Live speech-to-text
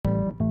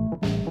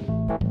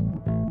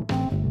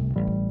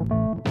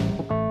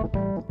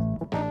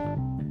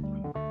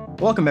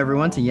Welcome,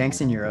 everyone, to Yanks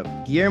in Europe.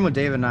 Guillermo,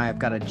 David, and I have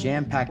got a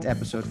jam-packed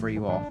episode for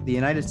you all. The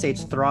United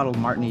States throttled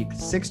Martinique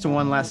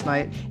 6-1 last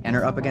night and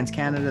are up against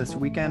Canada this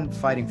weekend,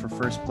 fighting for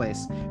first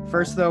place.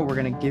 First, though, we're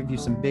going to give you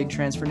some big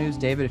transfer news.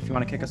 David, if you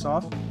want to kick us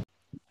off.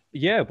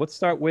 Yeah, let's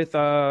start with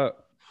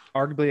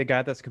arguably a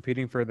guy that's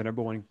competing for the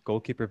number one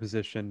goalkeeper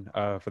position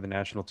for the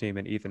national team,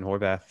 and Ethan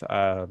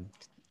Horvath.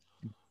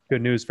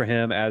 Good news for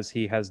him, as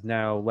he has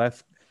now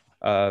left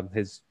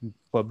his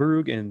Club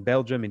Brugge in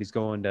Belgium, and he's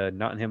going to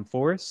Nottingham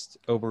Forest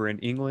over in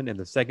England in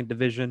the second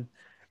division.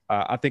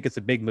 I think it's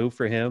a big move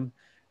for him.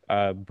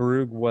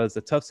 Brugge was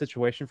a tough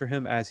situation for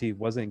him, as he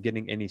wasn't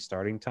getting any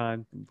starting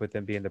time with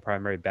him being the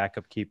primary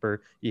backup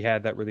keeper. He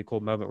had that really cool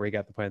moment where he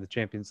got to play in the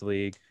Champions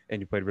League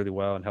and he played really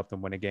well and helped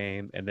them win a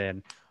game. And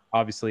then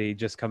obviously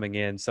just coming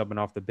in, subbing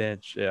off the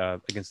bench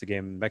against the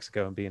game in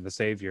Mexico and being the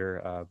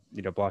savior,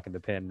 blocking the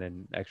pin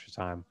in extra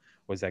time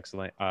was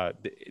excellent.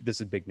 This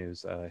is big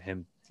news.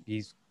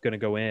 He's going to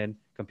go in,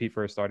 compete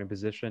for a starting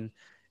position.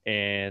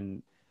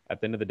 And at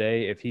the end of the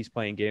day, if he's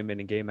playing game in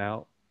and game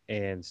out,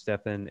 and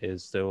Stefan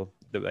is still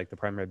the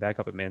primary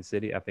backup at Man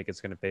City, I think it's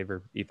going to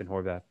favor Ethan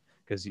Horvath,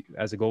 because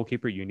as a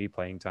goalkeeper, you need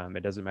playing time.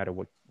 It doesn't matter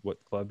what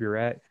club you're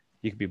at.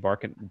 You could be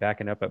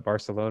backing up at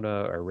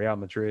Barcelona or Real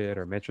Madrid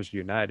or Manchester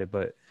United,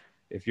 but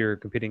if you're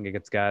competing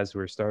against guys who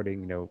are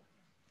starting,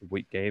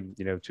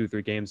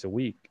 2-3 games a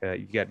week,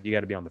 you got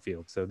to be on the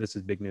field. So this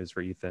is big news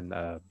for Ethan,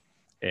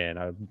 and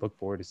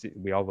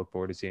we all look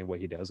forward to seeing what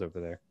he does over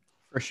there.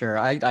 For sure.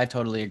 I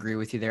totally agree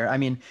with you there. I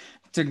mean,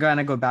 to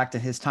kind of go back to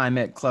his time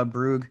at Club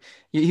Brugge,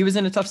 he was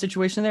in a tough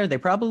situation there. They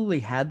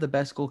probably had the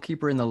best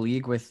goalkeeper in the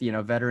league with,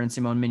 veteran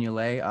Simon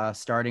Mignolet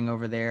starting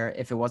over there.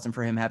 If it wasn't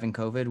for him having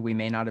COVID, we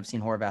may not have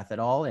seen Horvath at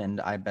all. And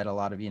I bet a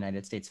lot of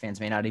United States fans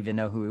may not even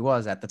know who he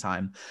was at the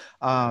time.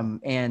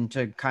 And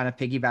to kind of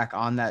piggyback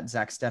on that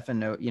Zach Steffen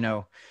note,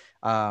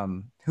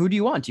 who do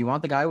you want? Do you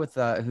want the guy with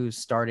who's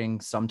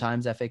starting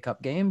sometimes FA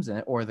Cup games,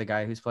 or the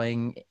guy who's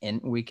playing in,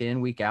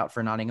 week out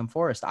for Nottingham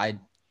Forest? I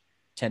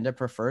tend to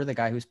prefer the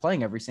guy who's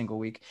playing every single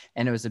week.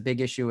 And it was a big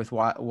issue with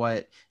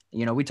what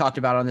we talked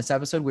about on this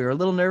episode. We were a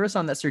little nervous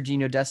on that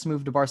Serginho Dest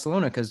move to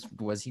Barcelona, because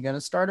was he going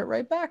to start at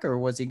right back, or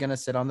was he going to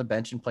sit on the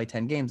bench and play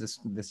 10 games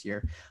this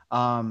year?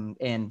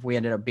 And we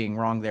ended up being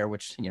wrong there,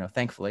 which,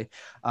 thankfully,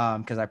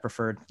 because I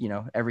preferred,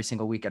 every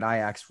single week at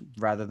Ajax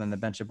rather than the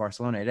bench at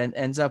Barcelona. It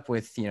ends up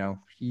with,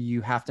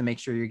 you have to make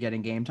sure you're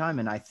getting game time.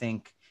 And I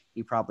think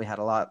he probably had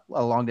a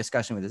long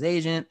discussion with his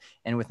agent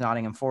and with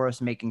Nottingham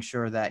Forest, making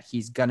sure that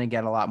he's going to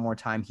get a lot more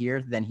time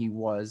here than he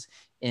was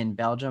in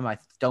Belgium. I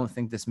don't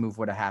think this move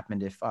would have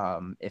happened if a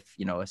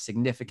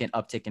significant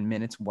uptick in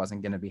minutes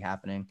wasn't going to be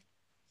happening.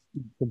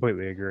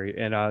 Completely agree.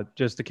 And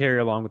just to carry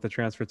along with the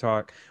transfer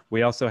talk,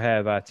 we also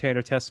have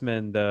Tanner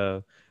Tessman,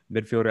 the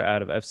midfielder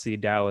out of FC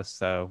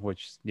Dallas,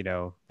 which,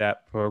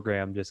 that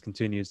program just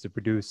continues to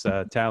produce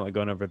talent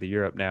going over to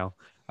Europe now.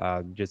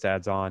 Just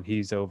adds on.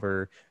 He's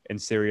over in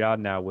Serie A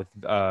now with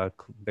the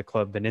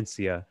club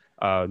Venezia,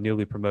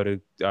 newly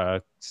promoted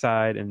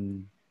side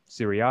in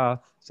Serie A.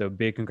 So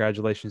big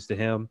congratulations to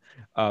him.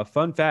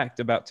 Fun fact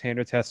about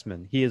Tanner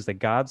Tessman: he is the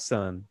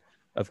godson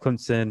of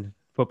Clemson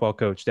football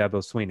coach Dabo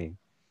Swinney.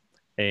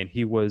 And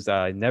he was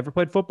never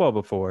played football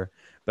before,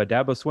 but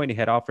Dabo Swinney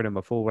had offered him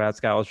a full ride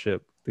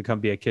scholarship to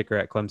come be a kicker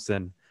at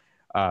Clemson,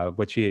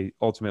 which he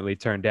ultimately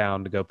turned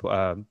down to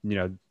go,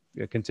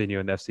 continue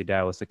in the FC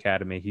Dallas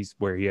Academy. He's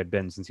where he had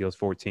been since he was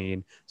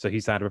 14. So he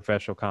signed a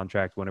professional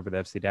contract, went over to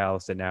FC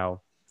Dallas, and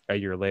now a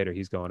year later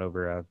he's going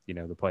over,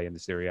 to play in the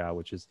Serie A,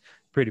 which is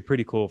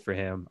pretty cool for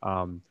him.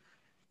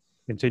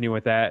 Continuing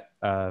with that,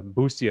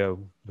 Busio,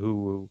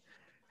 who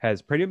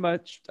has pretty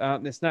much,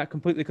 it's not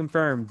completely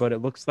confirmed, but it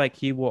looks like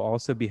he will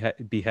also be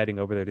heading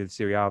over there to the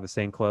Serie A, the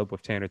same club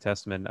with Tanner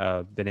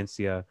Tessman,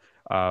 Venezia,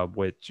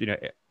 which,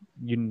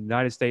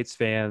 United States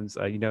fans,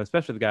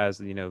 especially the guys,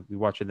 we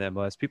watch in the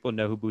MLS, people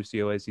know who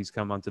Busio is. He's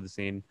come onto the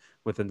scene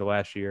within the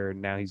last year,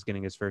 and now he's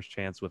getting his first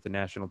chance with the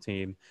national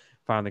team.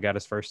 Finally got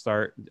his first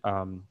start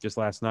just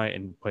last night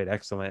and played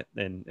excellent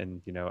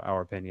in our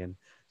opinion.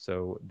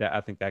 So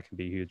I think that can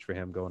be huge for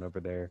him going over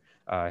there.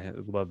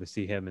 I'd love to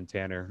see him and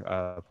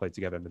Tanner play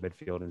together in the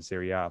midfield in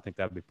Serie A. I think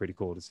that would be pretty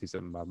cool to see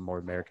some more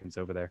Americans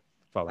over there.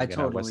 I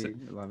totally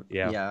love it.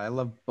 Yeah, I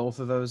love both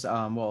of those.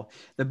 Well,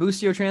 the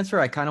Busio transfer,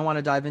 I kind of want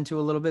to dive into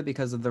a little bit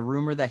because of the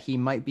rumor that he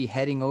might be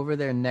heading over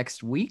there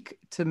next week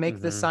to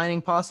make this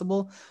signing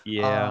possible.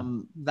 Yeah.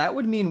 That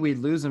would mean we'd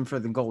lose him for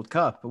the Gold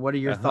Cup. What are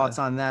your thoughts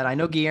on that? I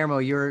know, Guillermo,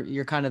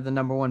 you're kind of the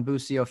number one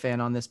Busio fan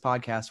on this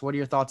podcast. What are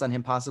your thoughts on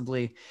him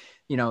possibly?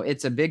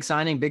 It's a big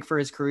signing, big for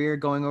his career,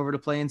 going over to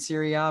play in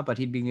Serie A, but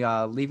he'd be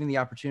leaving the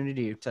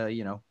opportunity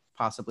to,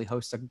 possibly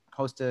host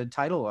a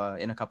title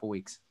in a couple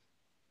weeks.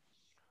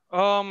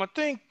 I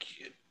think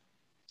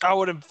I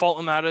wouldn't fault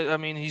him at it. I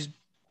mean, he's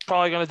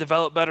probably going to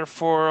develop better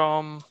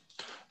for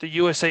the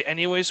USA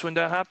anyways when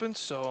that happens.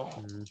 So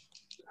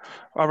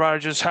I'd rather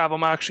just have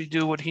him actually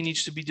do what he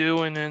needs to be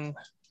doing and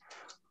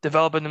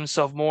developing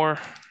himself more.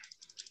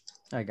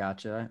 I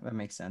gotcha. That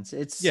makes sense.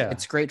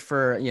 It's great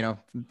for,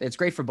 it's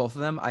great for both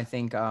of them. I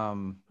think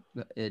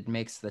it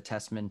makes the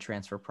Testman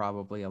transfer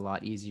probably a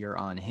lot easier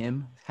on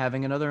him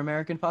having another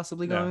American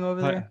possibly going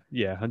over there.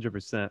 Yeah,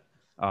 100%.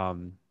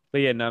 But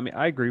yeah, no, I mean,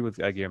 I agree with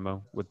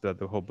Guillermo with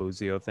the whole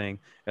Buzio thing.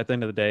 At the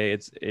end of the day,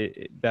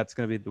 that's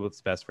going to be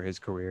what's best for his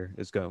career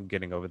is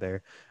getting over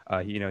there.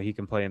 He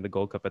can play in the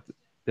Gold Cup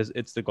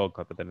it's the Gold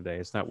Cup at the end of the day.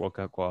 It's not World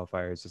Cup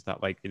qualifiers. It's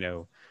not like,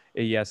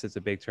 yes, it's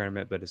a big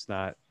tournament, but it's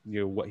not,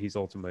 what he's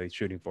ultimately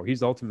shooting for.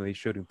 He's ultimately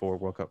shooting for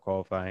World Cup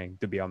qualifying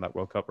to be on that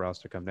World Cup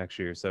roster come next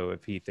year. So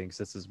if he thinks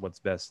this is what's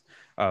best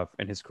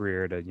in his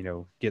career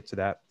to, get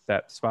to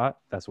that spot,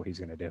 that's what he's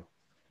going to do.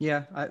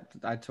 Yeah,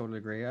 I totally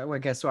agree. I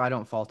guess so. I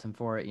don't fault him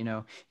for it.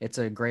 It's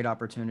a great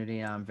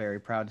opportunity. I'm very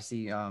proud to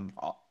see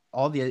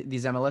all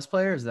these MLS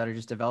players that are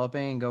just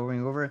developing and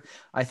going over.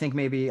 I think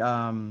maybe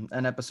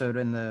an episode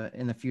in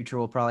the future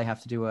we'll probably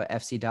have to do a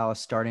FC Dallas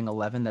starting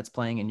 11 that's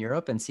playing in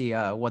Europe and see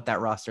what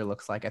that roster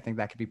looks like. I think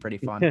that could be pretty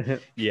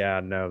fun. Yeah,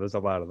 no, there's a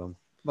lot of them.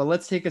 But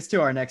let's take us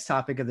to our next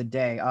topic of the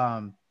day.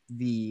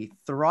 The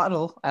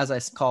throttle, as I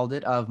called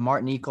it, of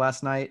Martinique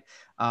last night.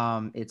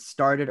 It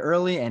started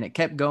early and it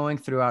kept going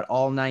throughout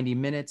all 90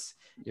 minutes.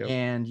 Yep.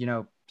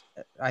 And,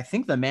 I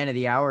think the man of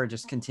the hour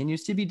just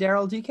continues to be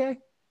Daryl Dike.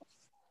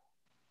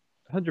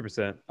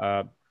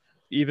 100%.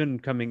 Even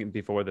coming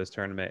before this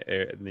tournament,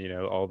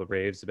 all the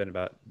raves have been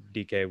about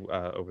Dike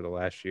over the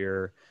last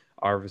year.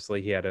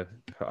 Obviously, he had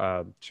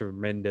a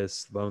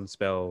tremendous loan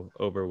spell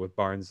over with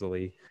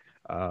Barnsley.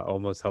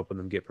 Almost helping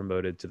them get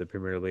promoted to the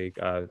Premier League.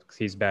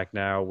 He's back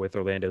now with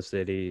Orlando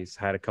City. He's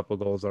had a couple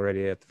goals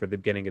already for the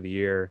beginning of the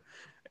year.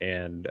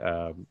 And,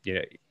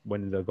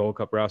 when the Gold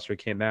Cup roster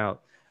came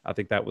out, I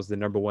think that was the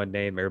number one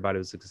name everybody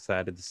was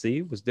excited to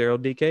see was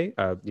Daryl Dike.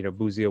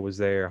 Buzio was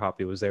there,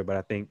 Hoppy was there, but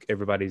I think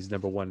everybody's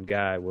number one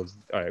guy was,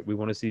 all right, we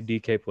want to see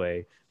Dike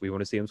play. We want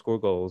to see him score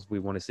goals. We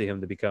want to see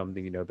him to become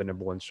the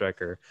number one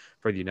striker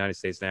for the United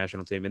States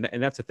national team.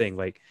 And that's the thing,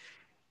 like,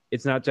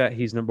 it's not that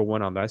he's number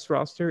one on this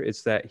roster.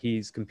 It's that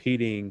he's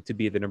competing to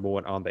be the number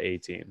one on the A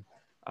team.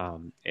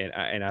 And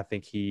I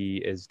think he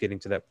is getting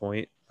to that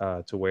point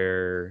to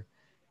where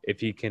if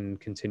he can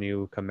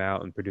continue come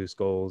out and produce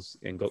goals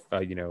and go,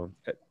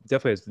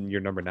 definitely as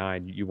your number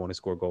 9, you want to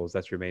score goals.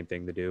 That's your main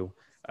thing to do.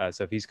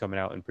 So if he's coming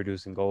out and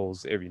producing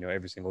goals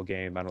every single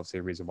game, I don't see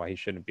a reason why he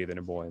shouldn't be the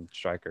number one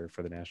striker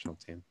for the national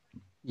team.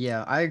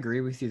 Yeah, I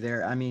agree with you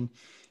there. I mean,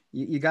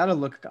 you got to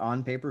look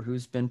on paper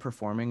who's been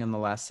performing in the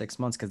last 6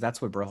 months, because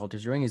that's what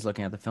Berhalter's doing. He's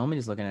looking at the film and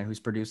he's looking at who's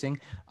producing.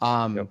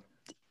 Yep.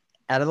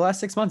 Out of the last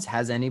 6 months,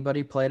 has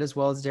anybody played as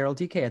well as Daryl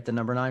Dike at the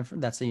number 9?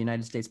 That's a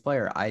United States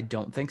player. I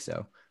don't think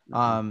so.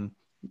 Mm-hmm.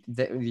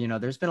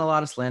 There's been a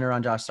lot of slander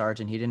on Josh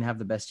Sargent. He didn't have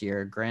the best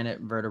year.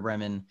 Granted, Werder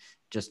Bremen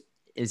just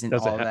isn't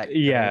all that great.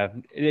 Yeah,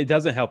 it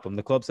doesn't help him.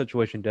 The club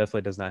situation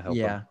definitely does not help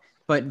him. Yeah.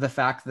 But the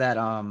fact that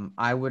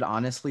I would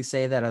honestly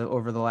say that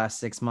over the last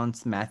 6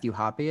 months, Matthew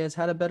Hoppe has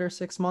had a better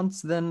 6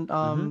 months than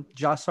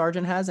Josh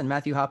Sargent has, and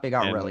Matthew Hoppe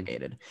got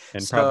relegated.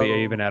 And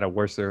probably even at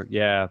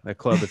a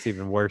club that's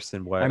even worse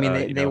than what. I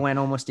mean, they went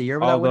almost a year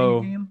without winning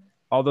a game.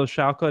 Although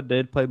Schalke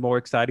did play more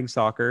exciting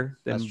soccer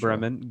than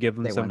Bremen, give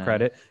them some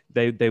credit.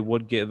 They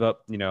would give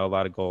up, a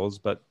lot of goals,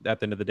 but at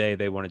the end of the day,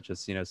 they wouldn't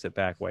just, sit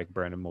back like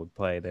Bremen would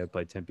play. They would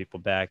play 10 people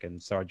back,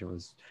 and Sargent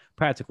was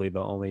practically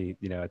the only,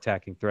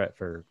 attacking threat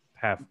for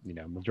half,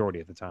 majority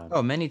of the time.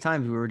 Oh, many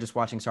times we were just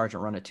watching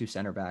Sargent run at 2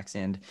 center backs,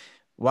 and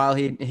while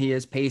he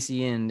is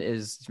pacey and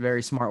is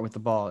very smart with the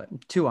ball,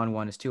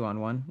 2-on-1 is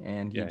 2-on-1,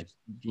 and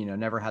he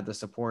never had the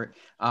support.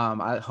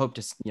 I hope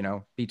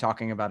to be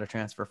talking about a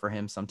transfer for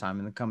him sometime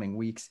in the coming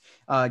weeks.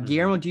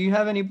 Guillermo, do you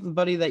have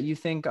anybody that you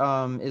think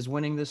is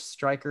winning this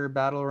striker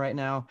battle right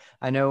now?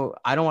 I know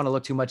I don't want to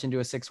look too much into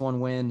a 6-1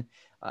 win.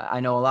 I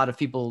know a lot of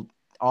people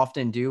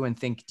often do and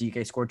think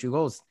Dike scored 2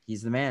 goals.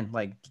 He's the man.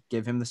 Like,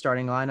 give him the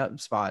starting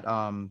lineup spot.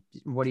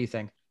 What do you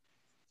think?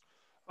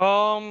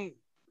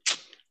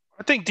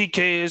 I think Dike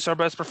is our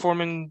best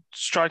performing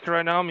striker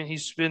right now. I mean,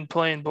 he's been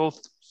playing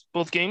both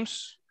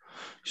games.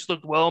 He's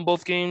looked well in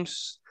both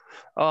games.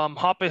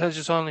 Hoppe has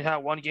just only had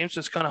 1 game, so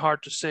it's kind of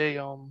hard to say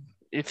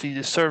if he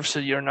deserves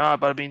it or not.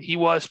 But I mean, he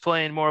was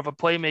playing more of a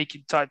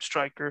playmaking type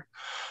striker.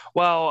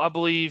 While I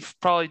believe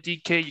probably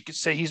Dike, you could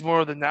say he's more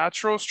of the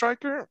natural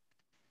striker.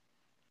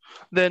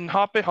 Then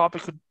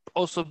Hoppe could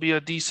also be a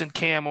decent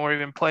cam or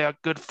even play a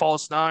good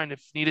false 9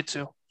 if needed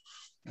to.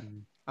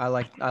 I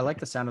like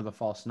the sound of the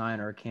false 9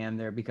 or a cam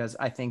there, because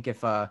I think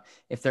if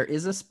there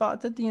is a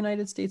spot that the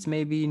United States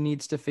maybe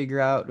needs to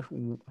figure out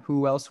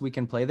who else we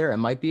can play there, it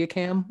might be a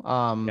cam.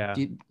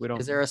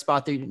 Is there a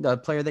spot the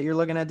player that you're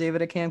looking at,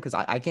 David, a cam? Because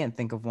I can't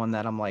think of one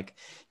that I'm like,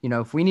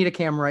 if we need a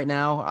cam right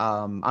now,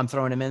 I'm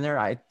throwing him in there.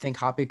 I think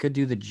Hoppe could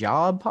do the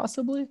job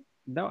possibly.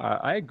 No,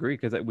 I agree,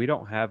 because we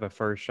don't have a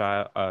first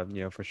shot,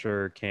 for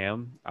sure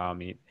cam. I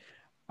mean,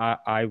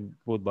 I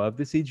would love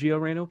to see Gio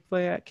Reyna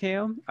play at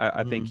cam.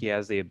 I think he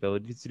has the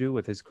ability to do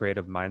with his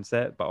creative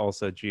mindset, but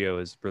also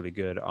Gio is really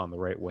good on the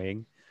right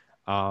wing,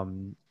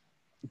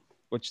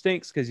 which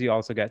stinks because you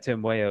also got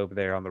Tim Weah over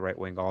there on the right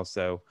wing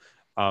also.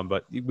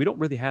 But we don't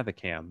really have a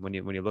cam when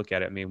you look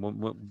at it. I mean,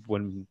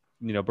 when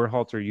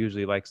Berhalter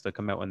usually likes to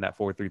come out in that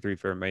 4-3-3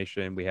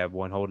 formation. We have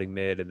one holding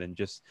mid and then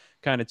just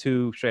kind of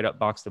two straight up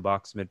box to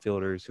box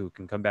midfielders who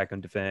can come back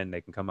and defend.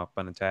 They can come up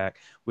on attack.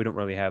 We don't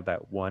really have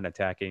that one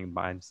attacking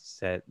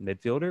mindset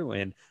midfielder.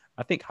 And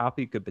I think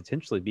Hoppe could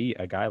potentially be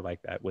a guy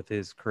like that with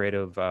his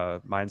creative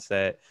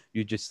mindset.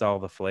 You just saw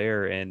the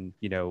flair and,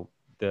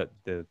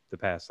 the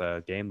past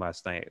game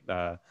last night.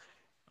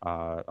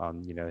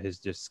 His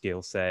just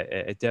skill set.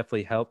 It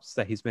definitely helps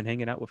that he's been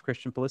hanging out with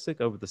Christian Pulisic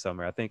over the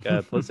summer. I think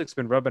Pulisic's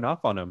been rubbing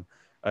off on him.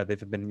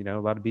 They've been, a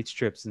lot of beach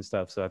trips and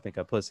stuff. So I think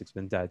Pulisic's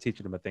been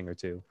teaching him a thing or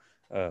two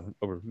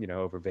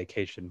over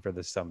vacation for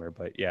this summer.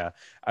 But yeah,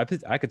 I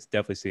could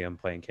definitely see him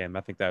playing Cam.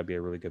 I think that would be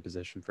a really good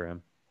position for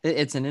him.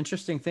 It's an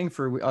interesting thing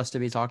for us to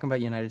be talking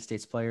about United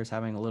States players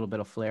having a little bit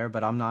of flair,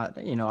 but I'm not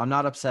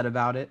upset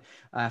about it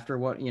after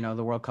what,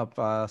 the World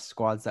Cup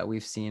squads that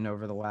we've seen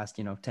over the last,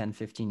 10,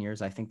 15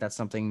 years. I think that's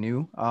something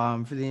new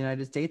for the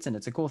United States, and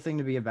it's a cool thing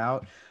to be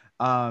about.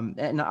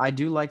 And I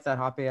do like that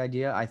Hoppe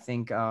idea. I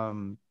think,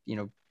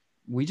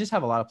 we just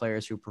have a lot of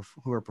players who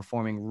are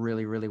performing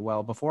really, really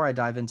well. Before I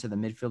dive into the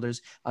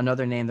midfielders,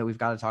 another name that we've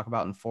got to talk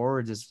about in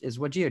forwards is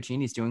what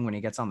Gioacchini's doing when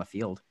he gets on the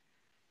field.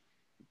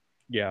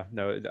 Yeah,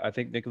 no, I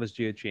think Nicolas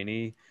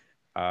Gioacchini,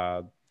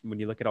 when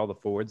you look at all the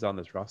forwards on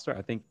this roster,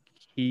 I think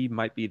he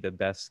might be the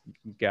best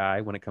guy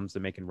when it comes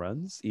to making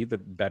runs. Either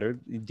better.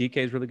 DK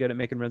is really good at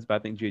making runs, but I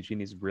think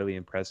Gioacchini's really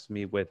impressed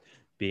me with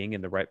being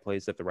in the right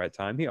place at the right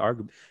time.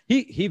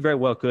 He very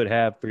well could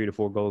have 3 to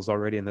 4 goals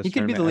already in this. He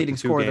could be the leading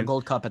scorer of the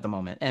Gold Cup at the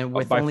moment, and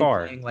with by only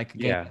far playing like a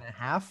game and a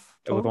half.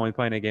 Total? With only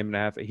playing a game and a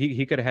half,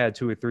 he could have had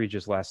 2 or 3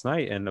 just last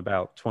night in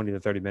about 20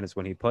 to 30 minutes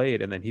when he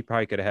played, and then he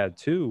probably could have had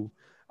 2.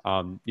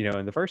 In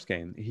the first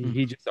game.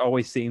 He just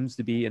always seems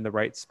to be in the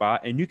right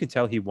spot, and you can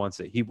tell he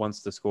wants it. He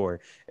wants to score,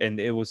 and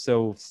it was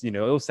so it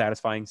was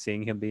satisfying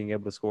seeing him being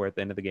able to score at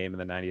the end of the game in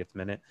the 90th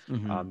minute,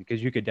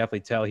 because you could definitely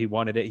tell he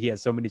wanted it. He had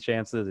so many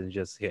chances and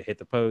just hit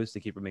the post.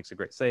 The keeper makes a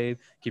great save.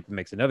 Keeper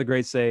makes another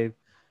great save.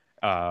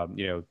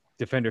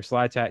 Defender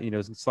slides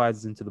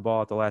into the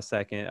ball at the last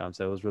second.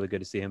 So it was really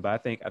good to see him. But I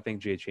think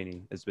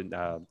Gioacchini has been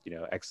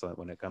excellent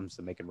when it comes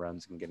to making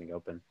runs and getting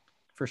open.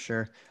 For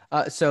sure.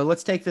 So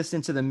let's take this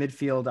into the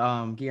midfield.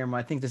 Guillermo,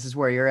 I think this is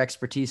where your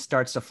expertise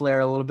starts to flare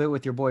a little bit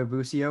with your boy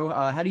Busio.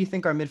 How do you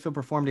think our midfield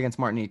performed against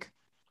Martinique?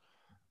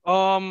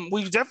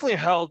 We've definitely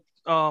held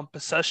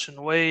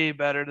possession way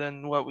better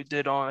than what we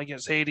did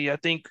against Haiti. I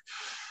think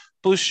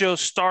Busio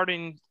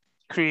starting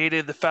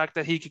created the fact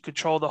that he could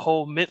control the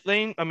whole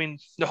the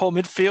whole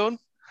midfield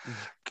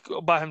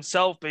by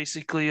himself,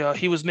 basically.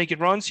 He was making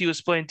runs. He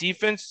was playing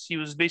defense. He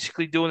was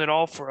basically doing it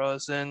all for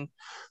us. And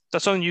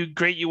that's something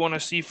you want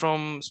to see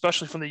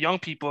especially from the young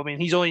people. I mean,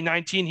 he's only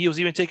 19. He was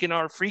even taking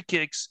our free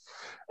kicks,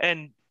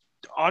 and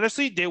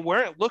honestly, they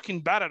weren't looking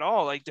bad at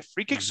all. Like the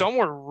free kicks, some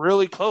were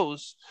really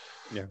close.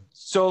 Yeah.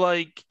 So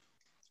like,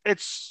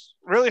 it's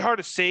really hard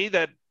to say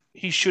that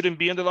he shouldn't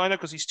be in the lineup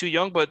because he's too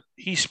young, but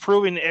he's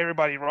proving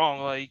everybody wrong.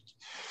 Like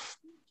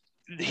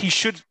he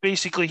should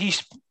basically,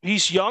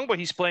 he's young, but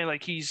he's playing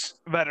like he's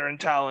veteran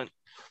talent.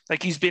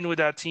 Like he's been with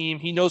that team.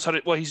 He knows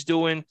what he's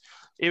doing,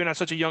 even at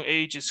such a young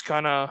age. It's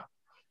kind of,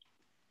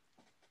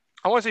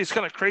 I want to say it's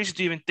kind of crazy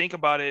to even think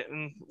about it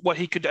and what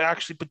he could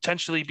actually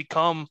potentially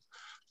become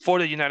for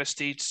the United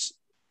States.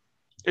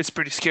 It's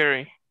pretty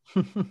scary.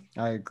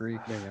 I agree.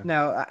 Yeah.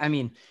 Now, I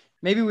mean,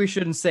 maybe we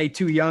shouldn't say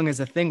too young as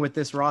a thing with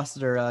this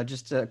roster.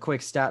 Just a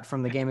quick stat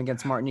from the game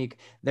against Martinique.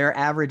 Their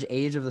average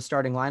age of the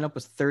starting lineup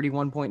was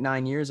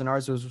 31.9 years, and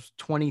ours was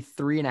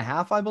 23 and a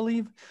half, I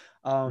believe.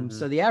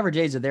 So the average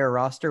age of their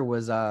roster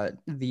was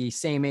the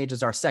same age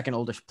as our second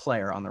oldest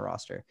player on the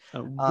roster.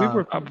 We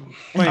were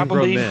playing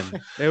grown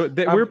men.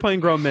 We were playing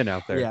grown men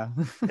out there. Yeah.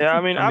 Yeah,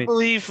 I mean, I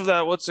believe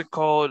that, what's it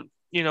called?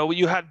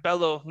 You had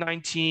Bello,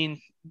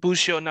 19,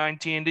 Busio,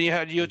 19, then you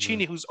had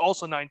Gioacchini, who's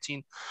also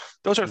 19.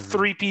 Those are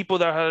 3 people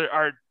that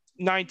are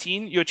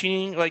 19.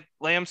 Gioacchini, like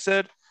Lamb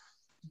said,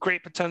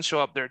 great potential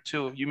up there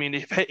too. You mean,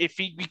 if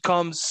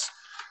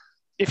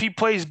he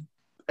plays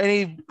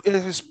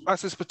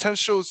as his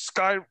potential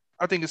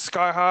I think it's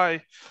sky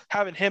high.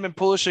 Having him and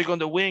Pulisic on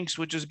the wings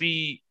would just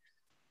be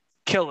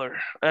killer,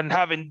 and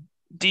having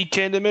DK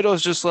in the middle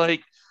is just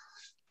like,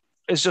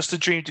 it's just a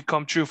dream to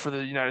come true for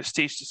the United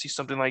States to see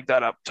something like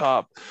that up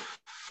top.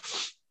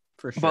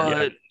 For sure.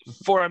 But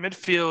for our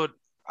midfield,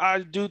 I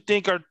do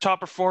think our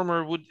top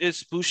performer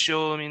is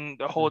Busio. I mean,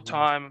 the whole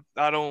time,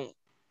 I don't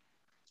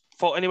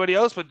fault anybody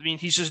else, but I mean,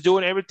 he's just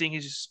doing everything.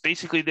 He's just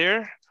basically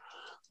there,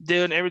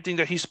 doing everything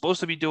that he's supposed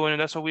to be doing, and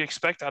that's what we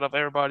expect out of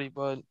everybody.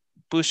 But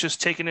Bush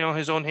just taking it on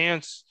his own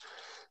hands.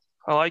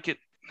 I like it.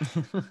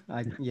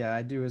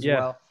 I do as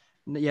well.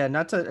 Yeah,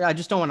 I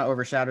just don't want to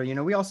overshadow.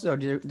 We also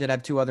did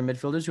have 2 other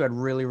midfielders who had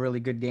really,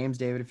 really good games.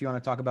 David, if you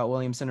want to talk about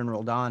Williamson and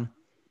Roldan.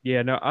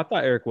 Yeah, no, I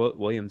thought Eric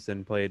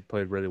Williamson played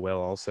really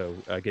well. Also,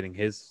 getting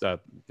his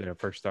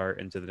first start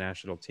into the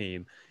national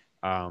team.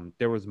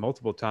 There was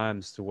multiple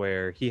times to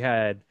where he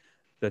had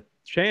the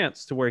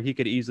chance to where he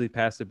could easily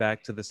pass it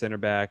back to the center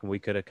back, and we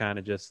could have kind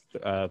of just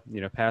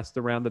passed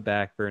around the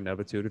back for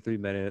another 2 to 3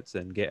 minutes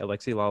and get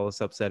Alexi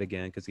Lawless upset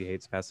again because he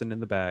hates passing in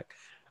the back.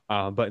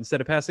 But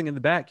instead of passing in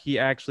the back, he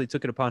actually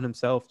took it upon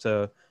himself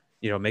to,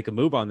 make a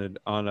move on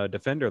a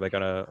defender, like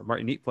on a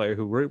Martinique player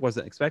who really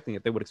wasn't expecting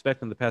it. They would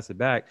expect him to pass it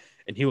back,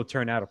 and he would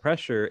turn out of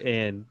pressure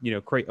and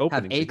create Have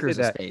openings. acres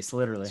of space,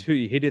 literally.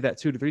 He did that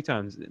 2 to 3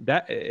 times.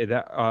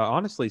 That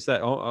honestly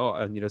set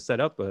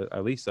up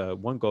at least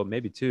one goal,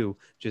 maybe two.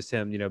 Just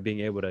him, being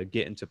able to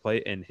get into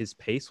play, and his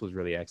pace was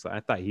really excellent.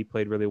 I thought he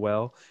played really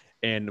well.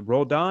 And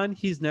Roldan,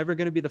 he's never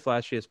going to be the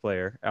flashiest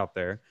player out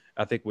there.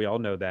 I think we all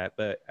know that.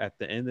 But at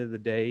the end of the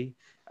day,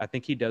 I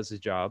think he does his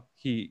job.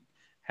 He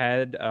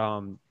had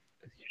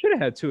he should have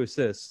had 2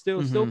 assists.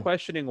 Still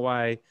questioning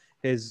why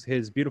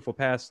his beautiful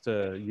pass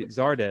to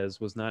Zardes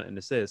was not an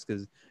assist,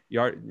 because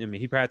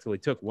he practically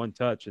took one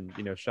touch and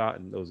shot,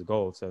 and it was a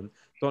goal. So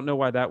don't know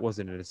why that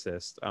wasn't an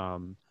assist.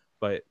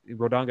 But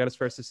Roldan got his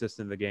first assist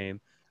in the game.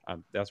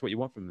 That's what you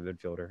want from the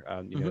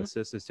midfielder.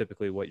 Assist is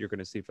typically what you're going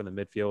to see from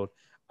the midfield.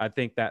 I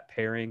think that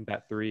pairing,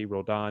 that 3,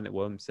 Roldan,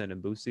 Williamson,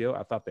 and Busio,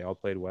 I thought they all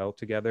played well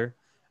together.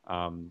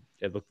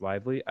 It looked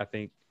lively. I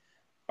think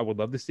I would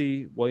love to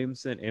see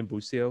Williamson and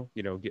Busio,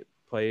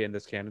 play in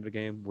this Canada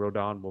game.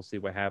 Roldan, we'll see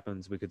what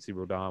happens. We could see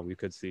Roldan. We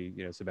could see,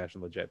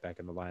 Sebastian Lletget back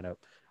in the lineup.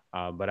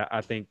 But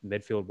I think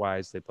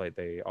midfield-wise,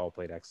 they all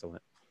played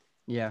excellent.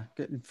 Yeah,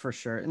 good, for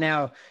sure.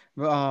 Now,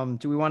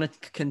 do we want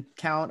to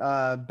count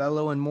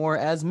Bello and Moore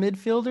as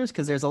midfielders?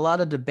 Because there's a lot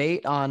of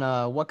debate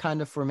on what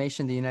kind of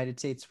formation the United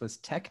States was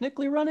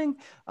technically running.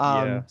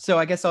 So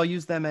I guess I'll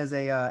use them as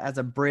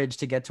a bridge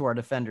to get to our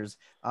defenders.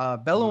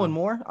 Bello and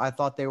Moore, I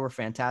thought they were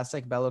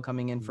fantastic. Bello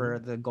coming in for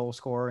the goal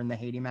scorer in the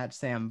Haiti match,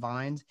 Sam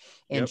Vines,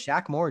 and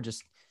Shaq Moore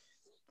just,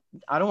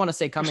 I don't want to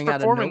say coming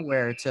out of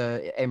nowhere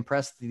to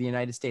impress the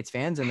United States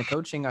fans and the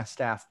coaching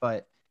staff,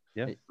 but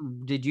yeah.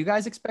 Did you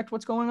guys expect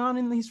what's going on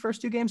in these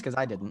first 2 games? Because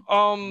I didn't.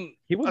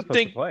 He was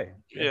supposed to play.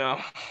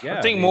 Yeah.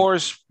 I think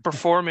Moore's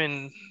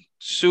performing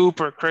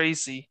super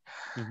crazy.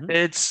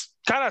 It's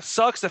kind of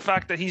sucks the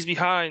fact that he's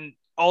behind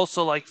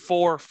also like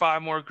 4 or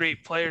 5 more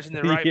great players in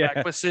the right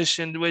back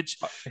position, which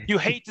you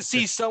hate to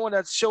see someone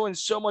that's showing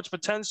so much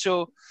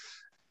potentially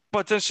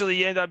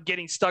end up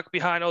getting stuck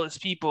behind all these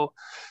people,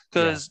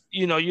 because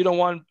you don't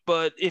want.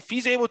 But if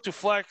he's able to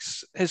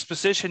flex his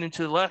position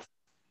into the left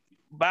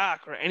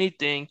back or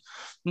anything,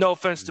 no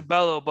offense to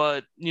Bello,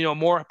 but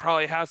Moore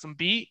probably has him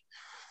beat.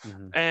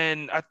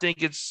 And I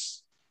think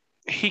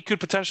he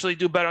could potentially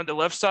do better on the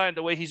left side.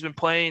 The way he's been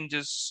playing,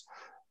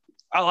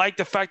 I like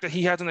the fact that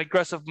he has an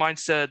aggressive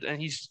mindset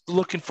and he's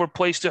looking for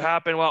plays to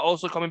happen while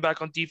also coming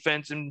back on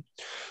defense, and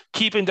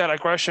keeping that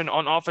aggression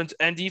on offense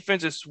and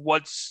defense is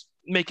what's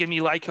making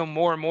me like him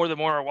more and more the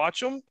more I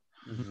watch him.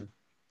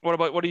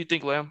 What do you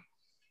think, Lamb?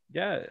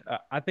 Yeah,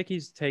 I think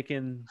he's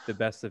taken the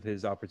best of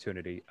his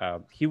opportunity.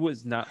 He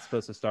was not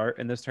supposed to start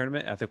in this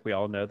tournament. I think we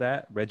all know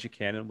that. Reggie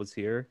Cannon was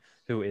here,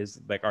 who is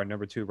like our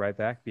number 2 right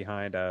back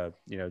behind,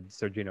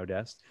 Sergino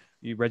Dest.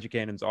 Reggie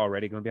Cannon's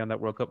already going to be on that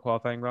World Cup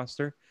qualifying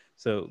roster.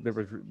 So there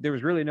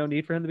was really no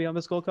need for him to be on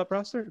this Gold Cup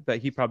roster, but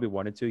he probably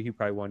wanted to. He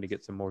probably wanted to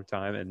get some more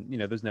time, and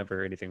there's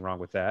never anything wrong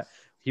with that.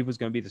 He was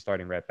going to be the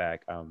starting right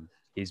back.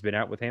 He's been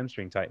out with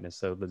hamstring tightness,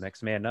 so the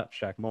next man up,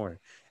 Shaq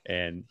Moore,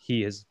 and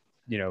he has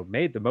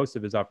made the most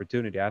of his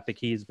opportunity. I think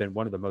he's been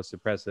one of the most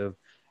impressive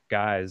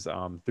guys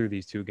through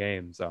these 2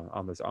 games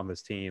on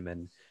this team,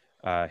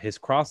 and his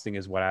crossing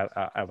is what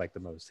I like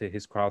the most.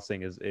 His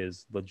crossing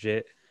is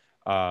legit,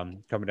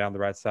 coming down the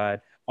right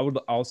side. I would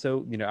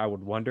also, I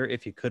would wonder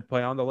if he could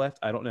play on the left.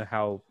 I don't know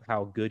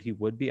how good he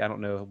would be. I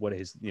don't know what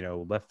his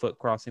left foot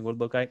crossing would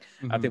look like.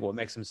 I think what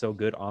makes him so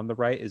good on the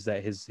right is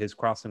that his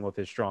crossing with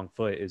his strong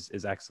foot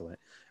is excellent.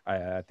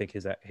 I think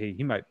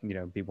he might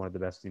be one of the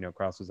best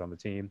crossers on the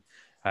team.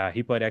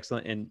 He played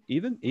excellent, and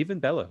even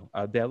Bello,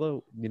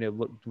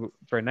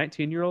 for a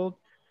 19-year-old,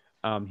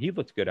 he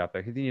looked good out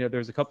there.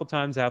 There's a couple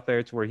times out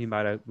there to where he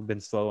might have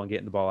been slow on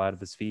getting the ball out of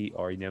his feet,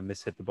 or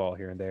mishit the ball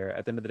here and there.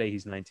 At the end of the day,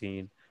 he's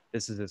 19.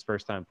 This is his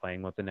first time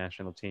playing with the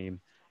national team.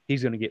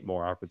 He's going to get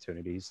more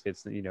opportunities.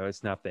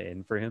 It's not the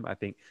end for him. I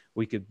think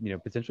we could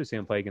potentially see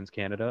him play against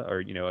Canada, or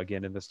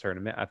again in this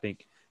tournament. I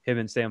think him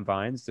and Sam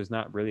Vines, there's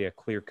not really a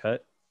clear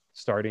cut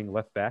starting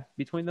left back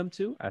between them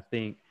 2. I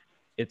think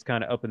it's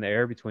kind of up in the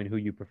air between who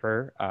you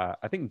prefer.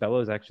 I think Bello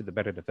is actually the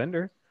better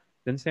defender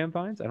than Sam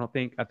Vines. I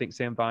think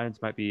Sam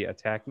Vines might be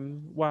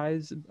attacking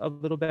wise a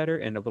little better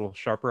and a little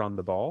sharper on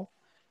the ball.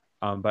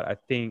 But I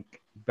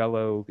think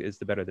Bello is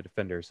the better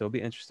defender. So it'll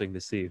be interesting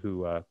to see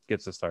who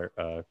gets to start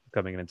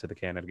coming into the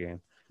Canada game.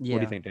 Yeah. What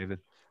do you think, David?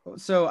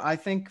 So I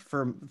think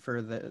for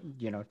the,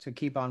 to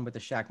keep on with the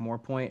Shaq Moore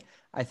point,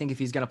 I think if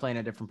he's going to play in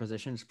a different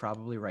position, it's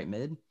probably right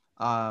mid,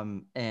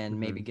 and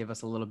maybe give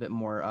us a little bit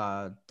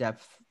more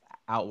depth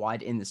out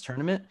wide in this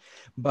tournament.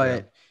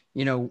 But,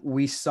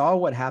 we saw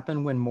what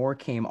happened when Moore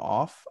came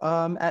off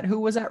at who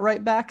was at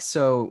right back.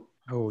 So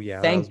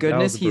thank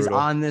goodness he's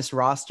on this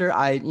roster.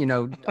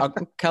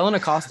 Kellen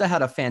Acosta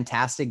had a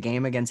fantastic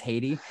game against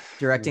Haiti,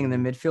 directing in the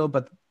midfield,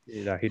 but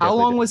how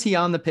long was he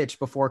on the pitch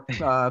before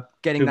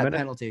getting that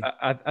penalty?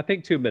 I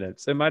think 2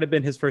 minutes. It might have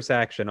been his first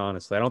action,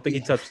 honestly. I don't think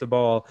he touched the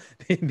ball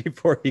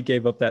before he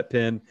gave up that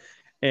pin.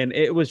 And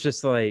it was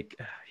just like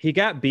he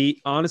got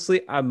beat.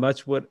 Honestly, I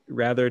much would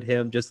rather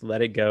him just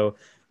let it go.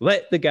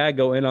 Let the guy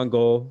go in on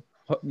goal.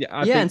 I Yeah,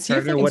 and think see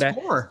if they Turner can would have.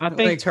 score. I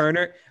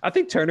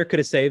think Turner could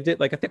have saved it.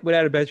 Like I think we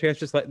had a better chance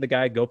just letting the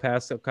guy go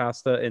past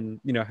Acosta and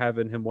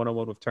having him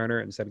 1-on-1 with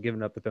Turner instead of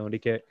giving up the penalty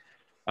kick.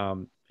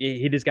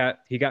 He just got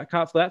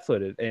caught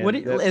flat-footed, What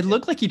and it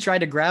looked like he tried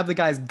to grab the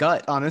guy's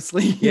gut.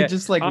 Honestly, he yeah,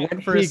 just like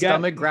went for his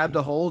stomach, grabbed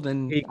a hold,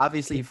 and he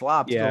obviously he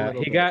flopped a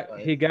little bit.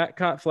 He got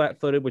caught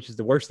flat-footed, which is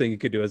the worst thing you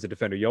could do as a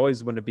defender. You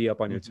always want to be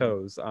up on your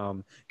toes.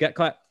 Got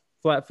caught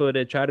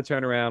flat-footed, tried to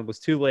turn around, was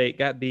too late,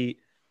 got beat.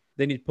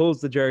 Then he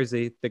pulls the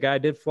jersey. The guy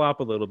did flop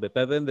a little bit,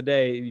 but at the end of the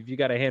day, if you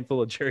got a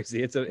handful of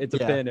jersey, it's a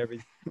pin.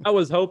 I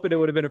was hoping it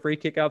would have been a free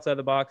kick outside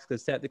the box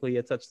because technically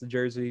it touched the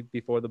jersey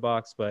before the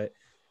box, but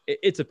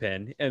it's a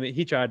pin. I mean,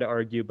 he tried to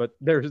argue, but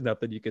there was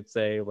nothing you could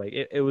say. Like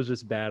it was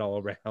just bad all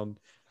around.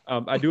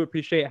 I do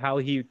appreciate how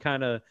he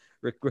kind of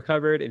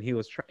recovered and he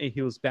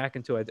was back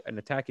into an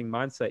attacking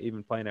mindset,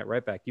 even playing at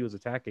right back. He was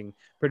attacking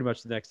pretty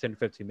much the next 10 to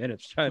 15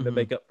 minutes, trying to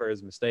make up for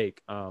his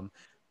mistake.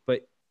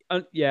 But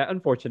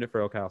unfortunate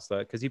for Acosta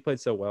because he played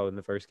so well in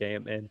the first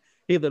game, and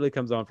he literally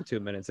comes on for 2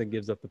 minutes and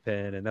gives up the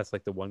pin, and that's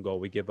like the one goal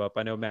we give up.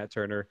 I know Matt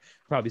Turner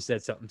probably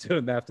said something to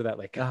him after that,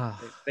 like,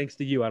 thanks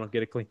to you, I don't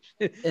get a clean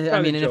sheet.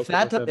 I mean, and if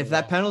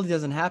that penalty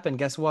doesn't happen,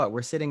 guess what?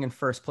 We're sitting in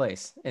first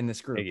place in this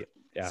group.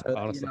 Yeah, so,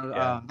 honestly,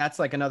 that's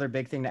like another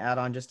big thing to add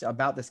on just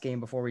about this game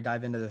before we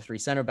dive into the three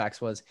center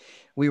backs was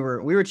we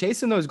were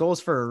chasing those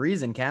goals for a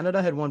reason.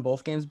 Canada had won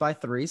both games by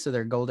 3, so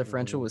their goal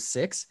differential was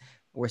 6.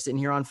 We're sitting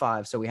here on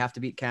 5, so we have to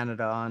beat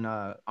Canada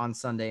on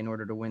Sunday in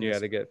order to win.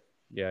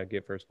 Yeah,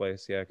 get first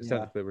place. Yeah, because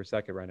technically we're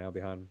second right now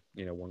behind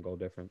 1 goal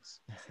difference.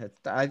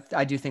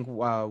 I do think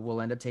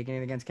we'll end up taking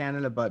it against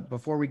Canada, but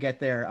before we get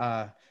there,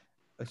 a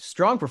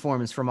strong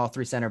performance from all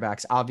 3 center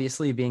backs.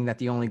 Obviously, being that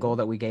the only goal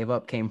that we gave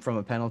up came from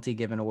a penalty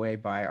given away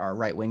by our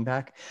right wing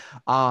back.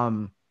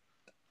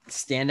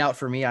 Standout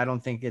for me, I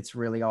don't think it's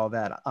really all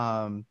that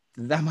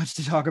much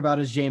to talk about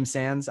is James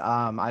Sands.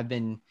 I've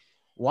been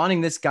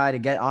wanting this guy to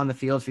get on the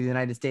field for the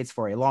United States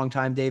for a long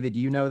time, David.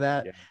 You know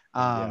that.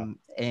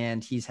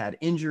 And he's had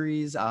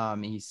injuries.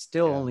 He's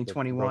still only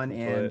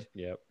 21,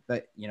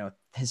 but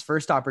his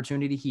first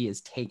opportunity, he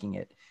is taking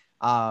it.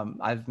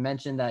 I've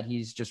mentioned that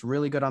he's just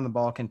really good on the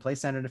ball, can play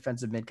center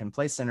defensive mid, can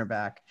play center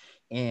back.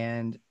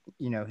 And,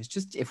 it's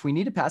just, if we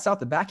need to pass out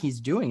the back,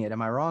 he's doing it.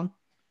 Am I wrong?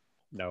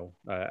 No,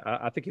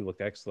 I think he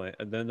looked excellent.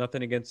 And then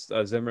nothing against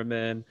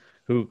Zimmerman,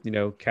 who,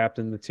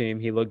 captained the team.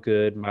 He looked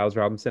good. Miles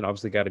Robinson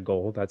obviously got a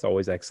goal. That's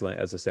always excellent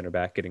as a center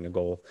back getting a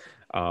goal.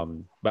 But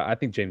I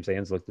think James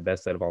Sands looked the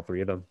best out of all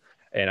 3 of them.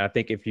 And I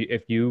think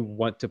if you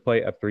want to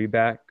play a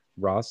 3-back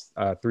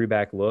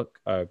look,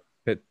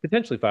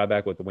 potentially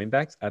 5-back with the wing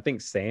backs, I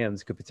think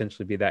Sands could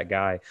potentially be that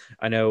guy.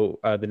 I know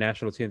the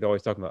national team, they're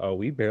always talking about,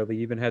 we barely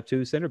even have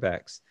 2 center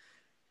backs.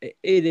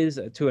 It is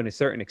to a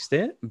certain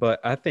extent, but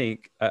I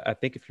think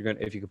if you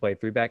could play a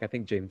 3-back, I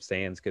think James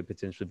Sands could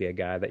potentially be a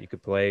guy that you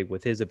could play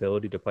with his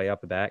ability to play out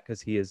the back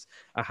because he is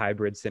a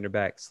hybrid center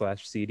back /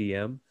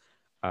 CDM.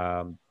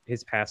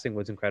 His passing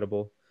was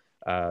incredible.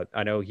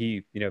 I know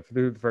he,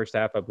 through the first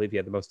half, I believe he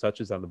had the most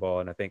touches on the ball,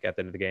 and I think at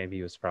the end of the game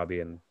he was probably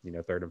in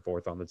 3rd and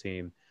 4th on the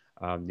team.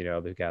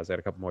 The guys had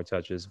a couple more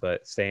touches,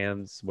 but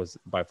Sands was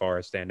by far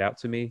a standout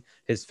to me.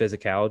 His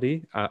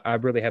physicality, I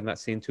really have not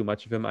seen too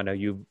much of him. I know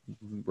you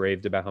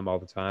raved about him all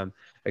the time,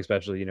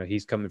 especially,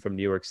 he's coming from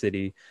New York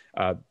City.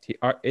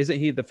 Isn't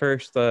he the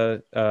first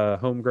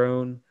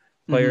homegrown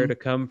player to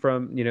come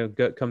from,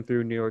 come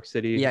through New York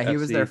City? Yeah, he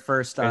was their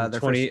first. In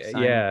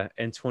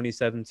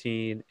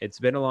 2017. It's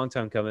been a long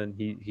time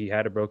coming. He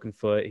had a broken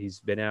foot. He's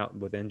been out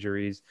with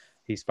injuries.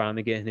 He's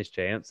finally getting his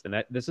chance.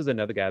 And this is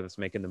another guy that's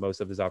making the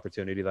most of his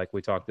opportunity, like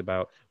we talked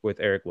about with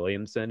Eric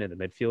Williamson in the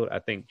midfield. I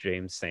think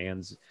James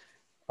Sands,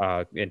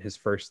 in his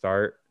first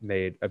start,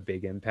 made a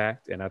big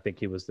impact. And I think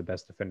he was the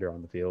best defender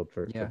on the field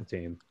for the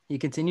team. He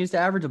continues to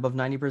average above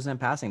 90%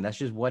 passing. That's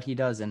just what he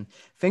does. And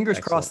fingers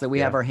crossed that we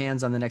have our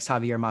hands on the next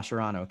Javier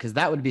Mascherano, because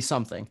that would be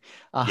something.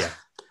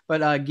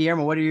 But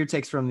Guillermo, what are your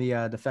takes from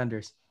the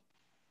defenders?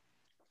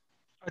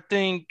 I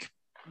think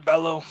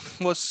Bello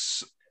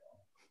was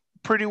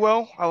pretty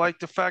well. I like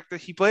the fact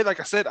that he played. Like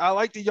I said, I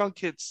like the young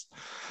kids.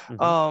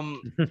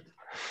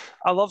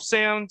 I love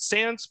Sands.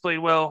 Sands played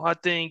well. I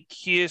think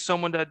he is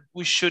someone that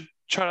we should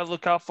try to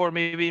look out for,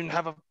 maybe even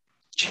have a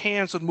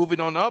chance of moving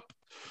on up.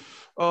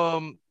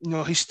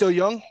 He's still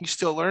young. He's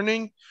still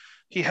learning.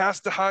 He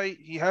has the height.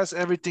 He has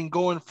everything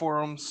going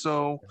for him.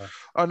 So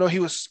I know he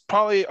was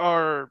probably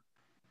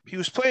he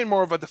was playing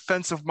more of a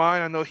defensive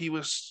mind. I know he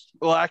was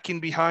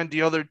lacking behind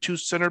the other 2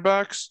 center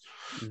backs.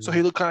 So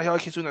he looked kind of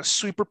like he's doing a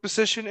sweeper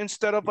position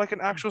instead of like an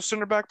actual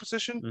center back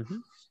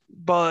position.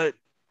 But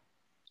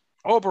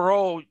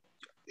overall,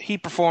 he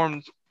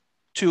performed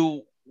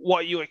to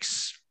what you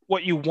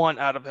want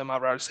out of him.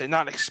 I'd rather say,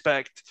 not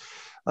expect.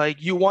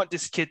 Like, you want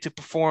this kid to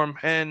perform,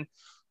 and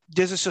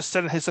this is just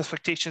setting his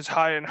expectations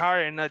higher and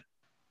higher. And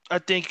I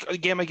think a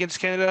game against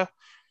Canada,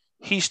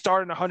 he's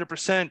starting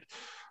 100%.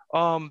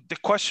 The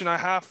question I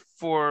have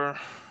for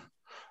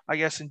I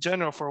guess in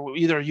general for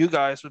either of you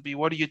guys would be,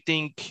 what do you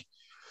think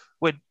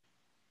with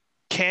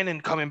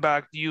Cannon coming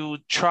back? Do you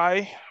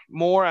try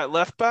more at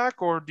left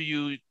back, or do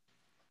you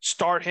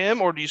start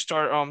him, or do you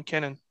start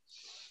Cannon?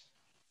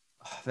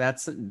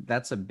 That's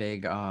a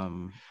big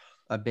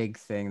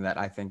thing that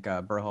I think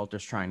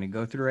Berhalter's trying to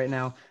go through right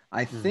now.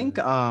 I think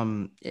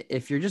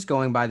if you're just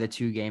going by the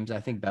 2 games, I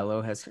think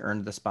Bello has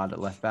earned the spot at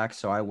left back,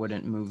 so I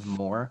wouldn't move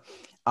Moore.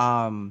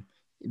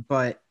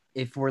 But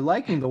if we're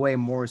liking the way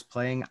Moore is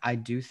playing, I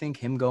do think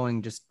him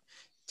going, just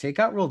take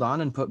out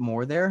Roldan and put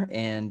Moore there,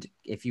 and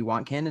if you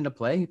want Cannon to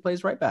play, he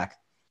plays right back.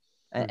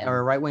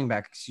 Or right wing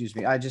back, excuse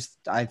me.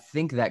 I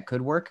think that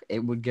could work. It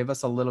would give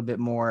us a little bit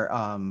more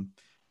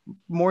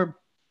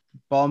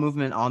ball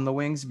movement on the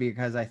wings,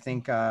 because I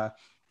think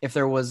if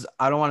there was,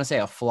 I don't want to say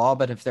a flaw,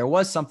 but if there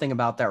was something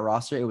about that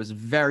roster, it was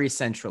very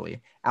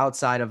centrally,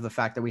 outside of the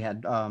fact that we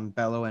had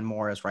Bello and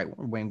Moore as right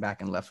wing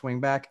back and left wing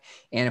back.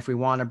 And if we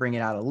want to bring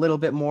it out a little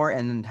bit more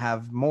and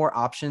have more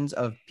options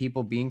of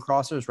people being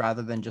crossers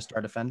rather than just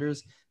our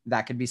defenders,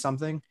 that could be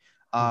something.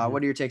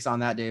 What are your takes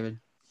on that, David?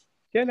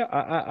 Yeah, no,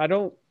 I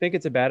don't think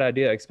it's a bad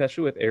idea,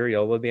 especially with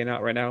Areola being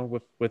out right now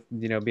with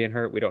being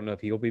hurt. We don't know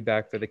if he'll be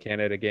back for the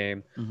Canada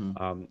game.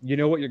 You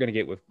know what you're going to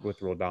get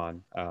with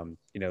Roldan.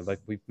 Like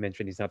we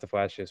mentioned, he's not the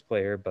flashiest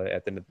player, but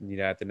at the end of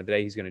the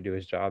day, he's going to do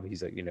his job.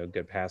 He's a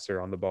good passer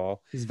on the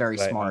ball. He's very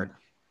smart.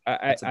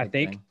 I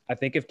think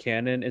if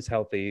Cannon is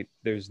healthy,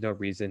 there's no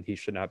reason he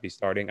should not be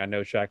starting. I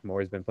know Shaq Moore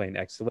has been playing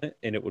excellent,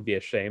 and it would be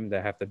a shame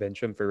to have to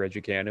bench him for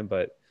Reggie Cannon.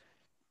 But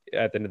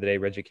at the end of the day,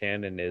 Reggie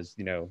Cannon is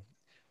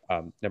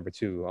number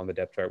 2 on the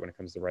depth chart when it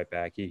comes to right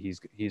back.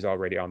 He's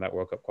already on that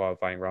World Cup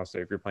qualifying roster.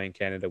 If you're playing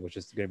Canada, which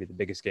is going to be the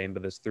biggest game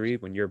of this 3,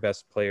 when your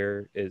best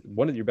player is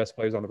one of your best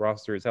players on the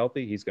roster is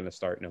healthy, he's going to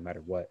start no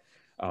matter what.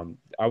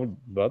 I would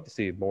love to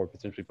see more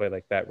potentially play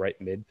like that right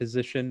mid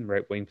position,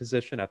 right wing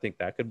position. I think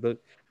that could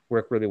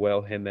work really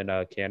well. Him and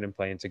Cannon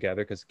playing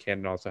together, because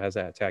Cannon also has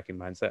that attacking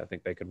mindset. I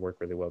think they could work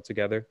really well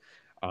together.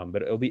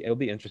 But it'll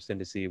be interesting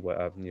to see what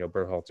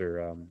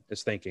Berhalter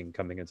is thinking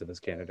coming into this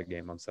Canada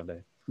game on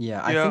Sunday.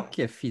 Yeah, I think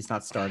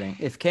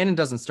if Cannon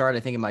doesn't start, I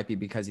think it might be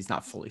because he's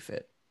not fully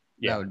fit.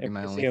 Yeah, that would be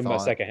my only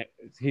thought.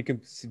 He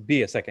can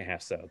be a second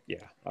half sub.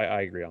 Yeah,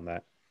 I agree on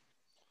that.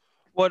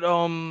 What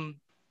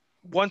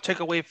one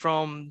takeaway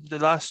from the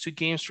last 2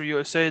 games for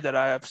USA that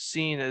I have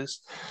seen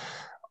is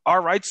our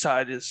right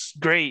side is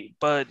great,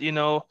 but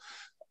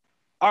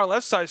our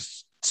left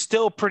side's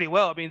still pretty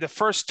well. I mean, the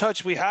first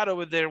touch we had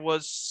over there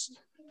was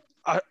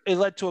it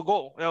led to a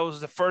goal. That was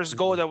the first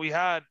goal that we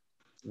had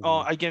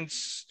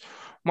against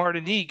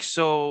Martinique.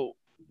 So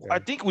I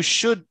think we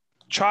should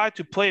try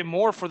to play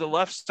more for the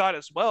left side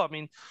as well. I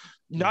mean,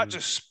 not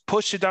just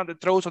push it down the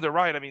throats on the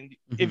right. I mean,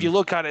 if you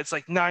look at it, it's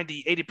like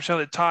 90-80% of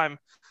the time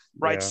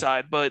right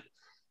side. But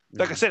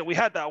like I said, we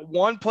had that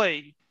one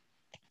play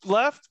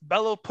left.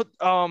 Bello put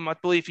I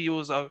believe he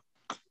was or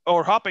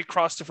Hoppe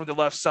crossed it from the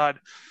left side.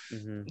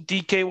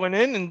 DK went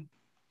in, and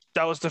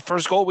that was the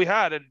first goal we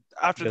had. And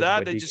after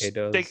that,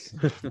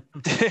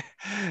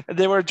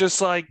 they were just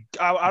like,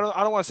 I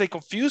don't want to say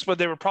confused, but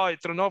they were probably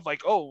thrown off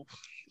like,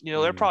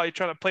 they're probably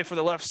trying to play for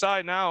the left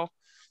side now.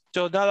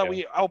 So now that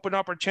we open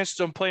up our chances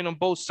of playing on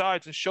both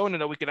sides and showing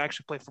that we can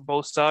actually play for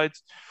both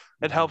sides,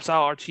 it helps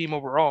out our team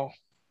overall.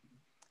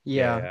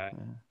 Yeah,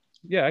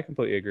 I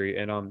completely agree.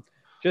 And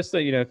just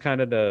so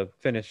kind of to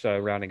finish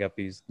rounding up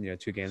these 2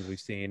 games we've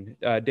seen,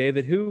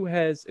 David,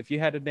 if you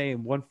had to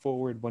name one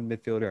forward, one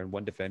midfielder, and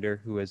one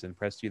defender who has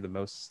impressed you the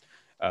most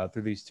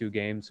through these 2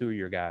 games, who are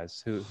your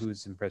guys?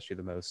 Who's impressed you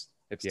the most,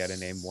 if you had to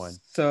name one?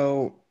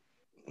 So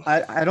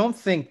I don't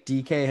think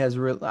DK has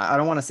really. I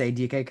don't want to say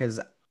DK because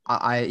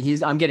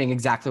I'm getting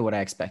exactly what I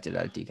expected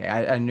out of DK.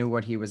 I knew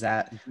what he was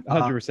at.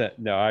 100%.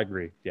 No, I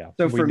agree. Yeah.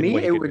 So for me,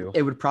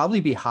 it would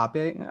probably be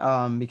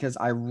Hoppe, because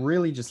I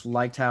really just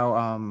liked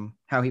how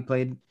he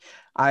played.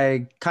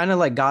 I kind of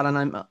like got on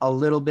him a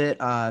little bit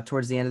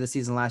towards the end of the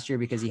season last year,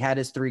 because he had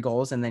his 3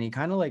 goals and then he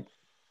kind of like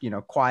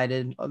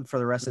quieted for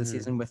the rest of the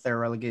season with their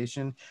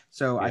relegation.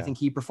 So I think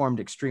he performed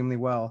extremely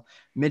well.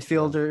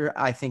 Midfielder,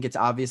 I think it's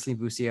obviously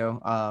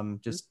Busio.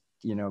 Just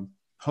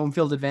home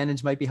field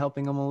advantage might be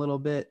helping him a little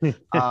bit,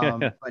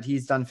 but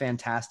he's done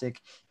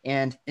fantastic.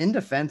 And in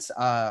defense,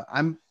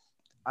 I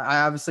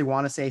obviously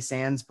want to say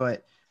Sands,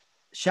 but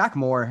Shaq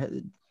Moore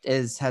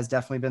has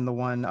definitely been the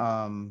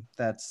one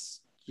that's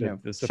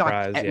the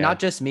surprise, not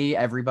just me,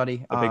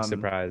 everybody. A big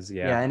surprise,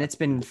 yeah, and it's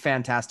been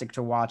fantastic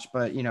to watch.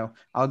 But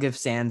I'll give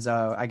Sands,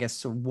 I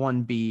guess,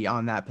 1B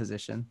on that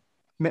position,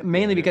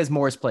 mainly because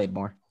Moore's played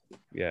more.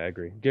 Yeah, I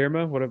agree.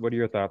 Guillermo, what are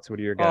your thoughts? What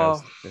are your guys?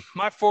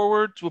 My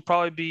forwards will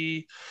probably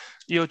be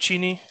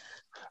Iocchini.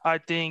 I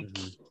think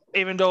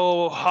even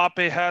though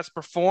Hoppe has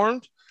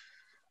performed,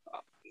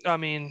 I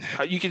mean,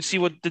 you can see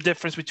what the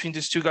difference between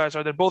these 2 guys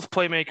are. They're both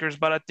playmakers,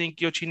 but I think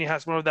Iocchini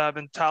has more of that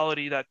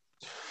mentality that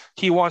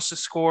he wants to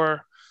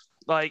score.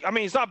 Like, I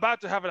mean, it's not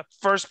bad to have a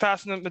first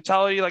pass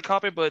mentality like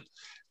Hoppe, but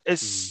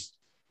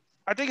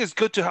I think it's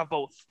good to have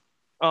both.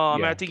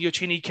 And I think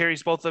Iocchini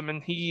carries both of them,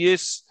 and he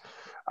is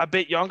a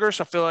bit younger,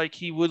 so I feel like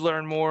he would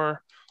learn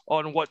more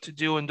on what to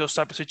do in those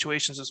type of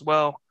situations as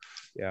well.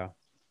 Yeah.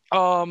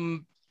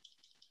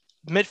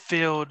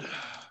 Midfield.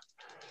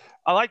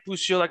 I like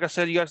Busio. Like I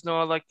said, you guys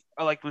know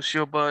I like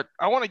Busio, but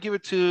I want to give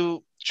it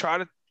to try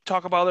to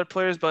talk about other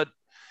players, but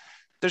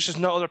there's just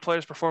no other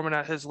players performing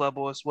at his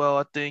level as well.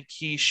 I think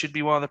he should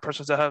be one of the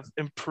persons that have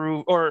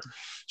improved or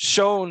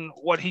shown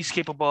what he's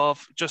capable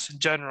of just in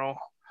general,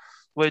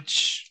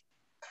 which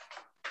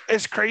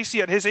is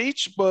crazy at his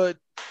age, but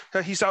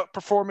he's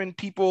outperforming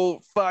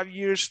people 5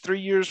 years, 3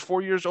 years,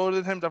 4 years older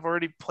than him that have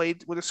already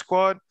played with a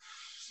squad.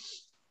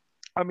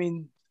 I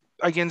mean,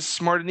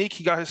 against Martinique,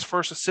 he got his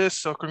first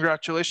assist, so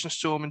congratulations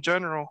to him in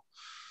general.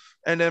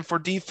 And then for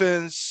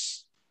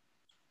defense,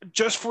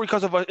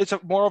 because of it's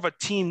more of a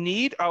team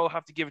need, I will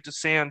have to give it to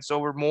Sands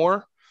over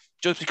Moore,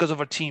 just because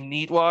of a team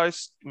need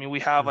wise. I mean,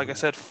 we have, like I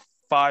said,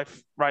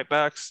 5 right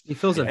backs. He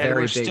fills a and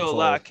very we're big still hole.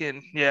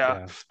 lacking.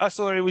 Yeah, that's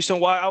the only reason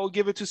why I will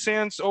give it to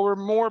Sands over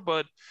Moore,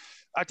 but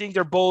I think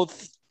they're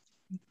both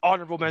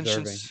honorable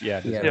mentions.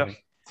 Deserving.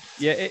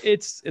 Yeah,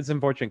 it's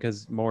unfortunate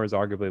because Moore is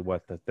arguably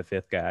the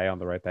 5th guy on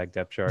the right back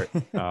depth chart,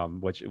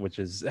 which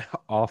is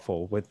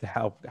awful with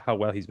how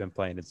well he's been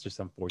playing. It's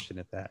just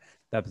unfortunate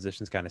that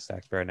position's kind of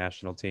stacked for our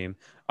national team.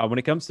 When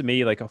it comes to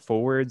me, like a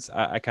forwards,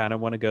 I kind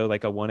of want to go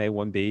like a 1A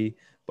 1B,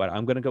 but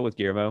I'm gonna go with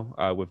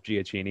Guillermo with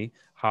Giacchini.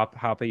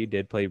 Hoppe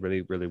did play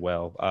really really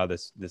well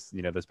this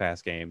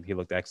past game. He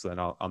looked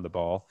excellent on the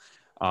ball.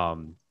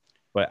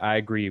 But I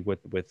agree with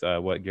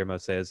what Guillermo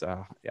says.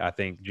 I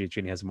think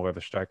Giacchini has more of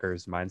a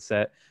striker's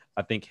mindset.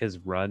 I think his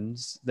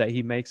runs that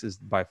he makes is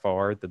by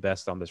far the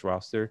best on this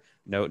roster.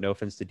 No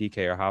offense to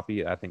DK or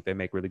Hoppe. I think they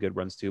make really good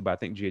runs too, but I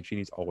think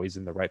Giacchini's always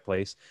in the right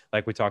place.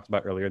 Like we talked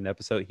about earlier in the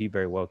episode, he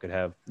very well could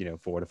have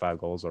 4 to 5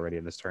 goals already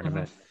in this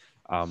tournament.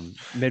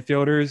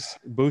 Midfielders,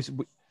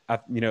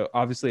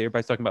 obviously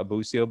everybody's talking about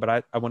Busio,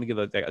 but I want to give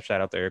a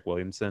shout out to Eric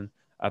Williamson.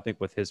 I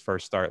think with his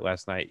first start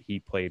last night, he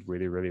played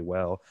really, really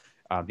well.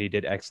 He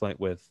did excellent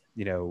with,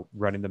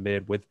 running the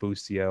mid with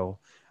Busio,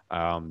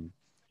 creating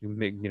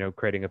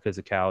a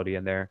physicality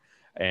in there.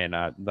 And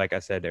like I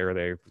said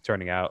earlier,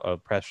 turning out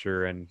of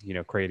pressure and,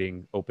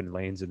 creating open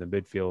lanes in the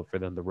midfield for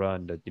them to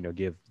run to,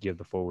 give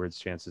the forwards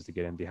chances to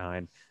get in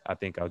behind. I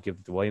think I'll give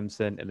it to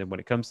Williamson. And then when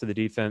it comes to the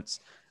defense,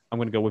 I'm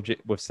going to go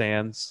with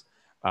Sands.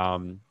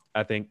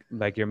 I think,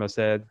 like Guillermo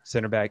said,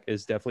 center back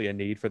is definitely a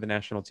need for the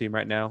national team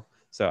right now.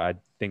 So I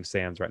think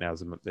Sands right now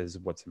is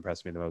what's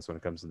impressed me the most when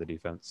it comes to the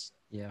defense.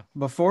 Yeah.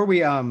 Before we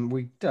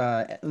not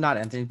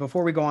Anthony,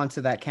 before we go on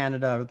to that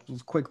Canada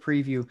quick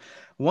preview,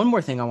 one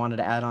more thing I wanted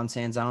to add on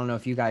Sands. I don't know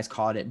if you guys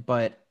caught it,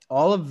 but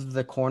all of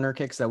the corner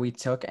kicks that we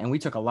took, and we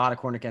took a lot of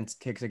corner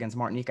kicks against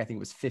Martinique. I think it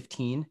was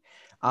 15.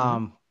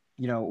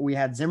 We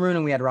had Zimmerman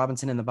and we had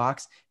Robinson in the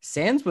box.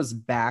 Sands was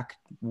back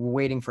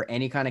waiting for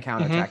any kind of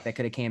counterattack that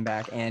could have came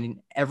back. And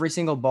every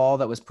single ball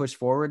that was pushed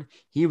forward,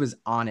 he was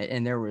on it.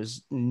 And there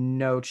was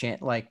no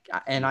chance.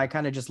 And I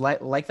kind of just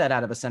like that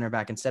out of a center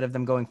back instead of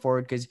them going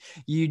forward, because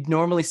you'd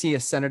normally see a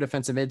center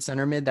defensive mid,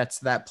 center mid. That's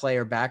that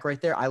player back right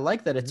there. I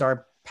like that it's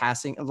our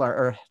passing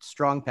or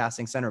strong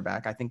passing center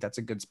back. I think that's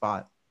a good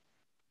spot.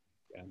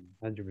 Yeah,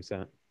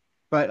 100%.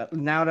 But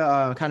now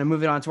to kind of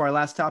move it on to our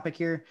last topic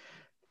here.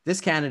 This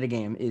Canada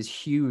game is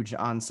huge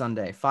on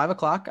Sunday,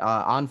 5:00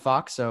 on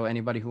Fox. So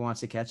anybody who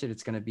wants to catch it,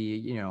 it's going to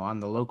be, on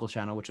the local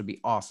channel, which will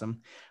be awesome.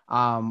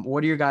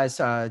 What are your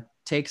guys'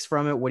 takes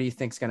from it? What do you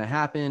think is going to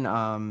happen?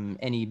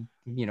 Any,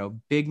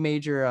 big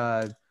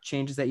major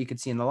changes that you could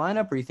see in the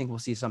lineup, or you think we'll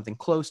see something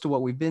close to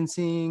what we've been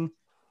seeing?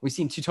 We've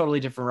seen 2 totally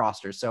different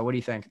rosters. So what do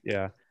you think?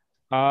 Yeah.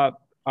 I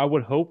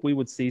would hope we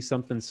would see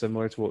something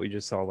similar to what we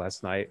just saw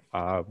last night,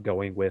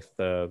 going with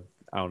I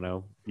don't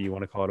know, you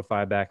want to call it a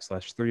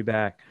 5-back/3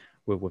 back.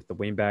 With the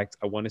wing backs.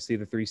 I want to see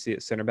the 3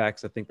 center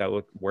backs. I think that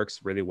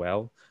works really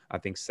well. I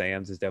think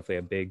Sands is definitely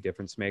a big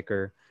difference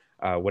maker.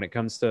 When it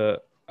comes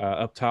to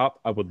up top,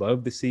 I would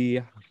love to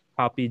see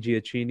Hoppe,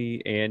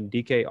 Giacchini, and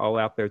DK all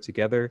out there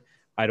together.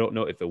 I don't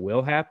know if it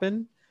will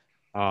happen.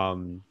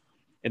 In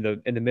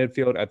the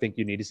midfield, I think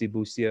you need to see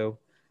Busio.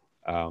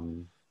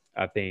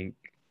 I think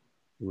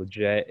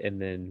Lletget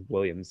and then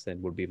Williamson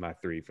would be my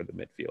 3 for the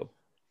midfield.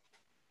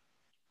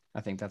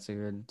 I think that's a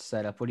good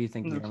setup. What do you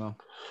think, Guillermo?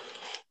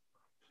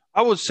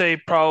 I would say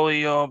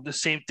probably the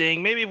same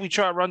thing. Maybe if we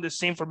try to run the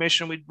same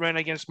formation we ran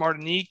against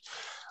Martinique,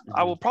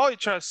 I will probably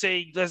try to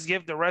say let's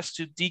give the rest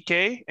to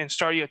DK and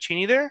start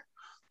Giacchini there,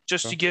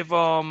 just to give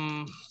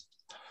him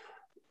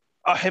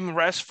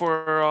rest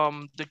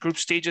for the group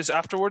stages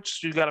afterwards.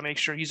 You got to make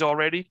sure he's all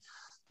ready.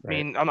 Right. I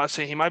mean, I'm not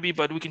saying he might be,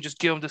 but we can just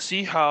give him to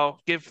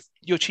give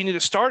Giacchini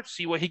the start,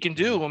 see what he can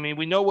do. I mean,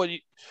 we know what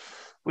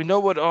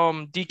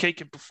DK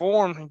can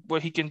perform,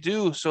 what he can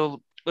do.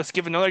 So let's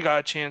give another guy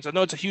a chance. I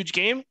know it's a huge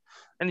game.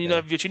 And,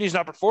 if Giacchini's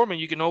not performing,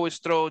 you can always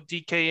throw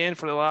DK in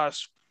for the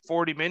last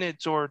 40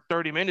 minutes or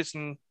 30 minutes,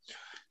 and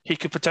he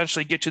could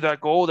potentially get you that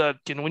goal that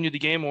can win you the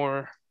game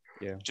or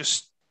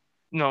just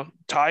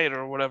tie it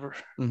or whatever.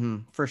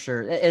 For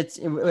sure.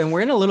 And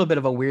we're in a little bit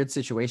of a weird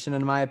situation,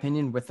 in my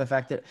opinion, with the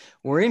fact that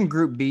we're in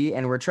Group B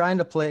and we're trying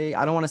to play.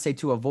 I don't want to say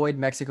to avoid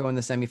Mexico in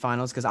the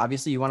semifinals, because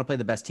obviously you want to play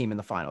the best team in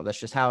the final. That's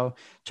just how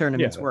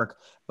tournaments work.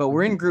 But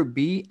we're in Group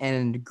B,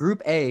 and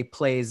Group A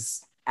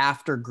plays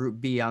after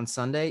Group B on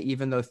Sunday,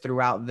 even though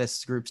throughout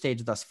this group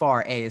stage thus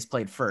far, A is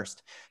played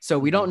first. So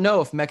we don't know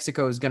if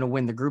Mexico is going to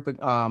win the group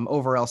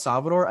over El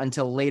Salvador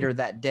until later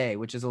that day,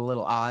 which is a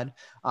little odd.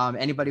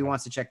 Anybody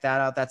wants to check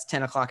that out, that's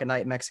 10 o'clock at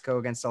night, Mexico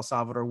against El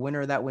Salvador.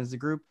 Winner that wins the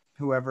group.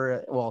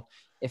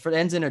 If it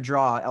ends in a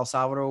draw, El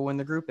Salvador will win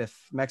the group.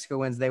 If Mexico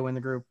wins, they win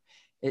the group.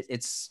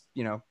 It's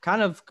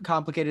kind of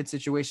complicated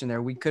situation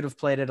there. We could have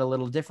played it a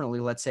little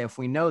differently. Let's say if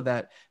we know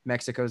that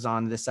Mexico's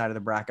on this side of the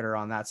bracket or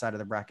on that side of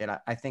the bracket,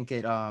 I think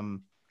it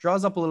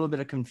draws up a little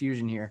bit of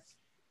confusion here.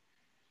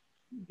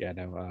 Yeah,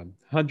 no,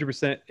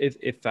 100%.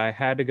 If I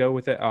had to go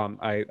with it,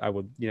 I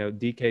would,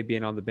 DK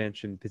being on the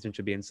bench and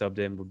potentially being subbed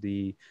in would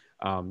be,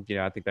 I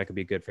think that could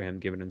be good for him,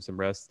 giving him some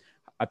rest.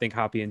 I think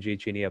Hoppy and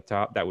Gicini up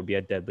top, that would be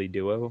a deadly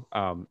duo.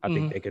 I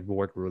think they could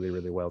work really,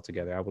 really well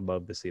together. I would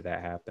love to see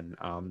that happen.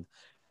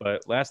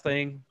 But last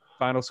thing,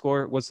 final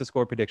score. What's the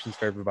score predictions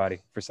for everybody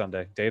for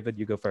Sunday? David,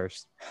 you go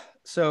first.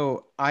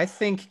 So I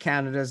think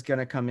Canada's going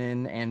to come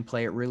in and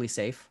play it really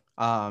safe.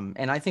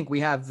 And I think we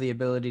have the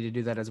ability to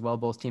do that as well.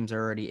 Both teams are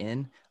already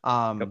in.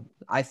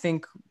 I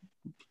think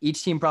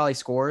each team probably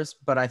scores,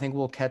 but I think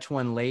we'll catch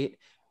one late.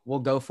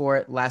 We'll go for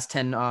it last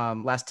 10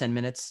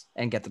 minutes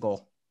and get the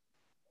goal.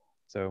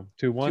 So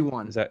 2-1?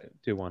 2-1. Is that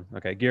 2-1?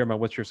 Okay. Guillermo,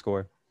 what's your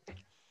score?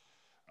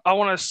 I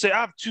want to say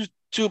I have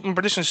two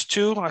predictions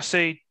too. I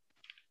say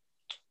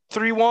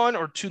 3-1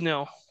 or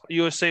 2-0.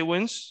 USA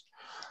wins.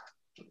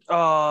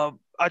 I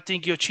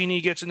think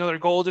Gioacchini gets another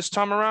goal this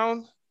time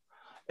around,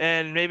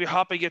 and maybe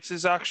Hoppe gets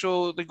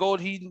the goal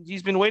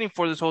he's been waiting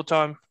for this whole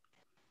time.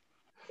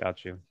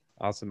 Got you.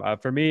 Awesome.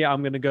 For me,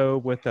 I'm going to go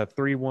with a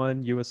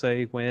 3-1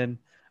 USA win.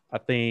 I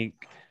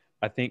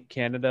think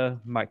Canada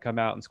might come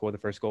out and score the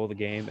first goal of the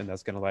game, and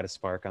that's going to light a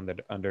spark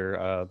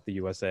under the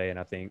USA. And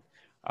I think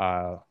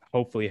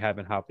hopefully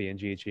having Hoppe and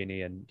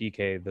Gioacchini and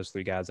DK, those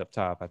three guys up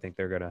top, I think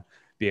they're going to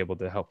be able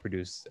to help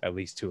produce at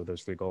least two of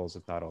those three goals,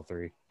 if not all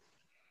three.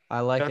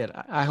 I like it.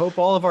 I hope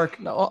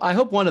I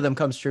hope one of them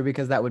comes true,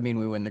 because that would mean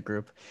we win the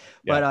group.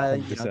 Yeah,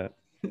 but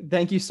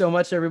thank you so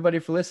much, everybody,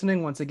 for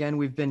listening. Once again,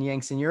 we've been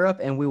Yanks in Europe,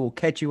 and we will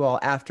catch you all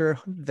after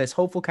this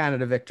hopeful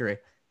Canada victory.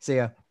 See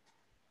ya.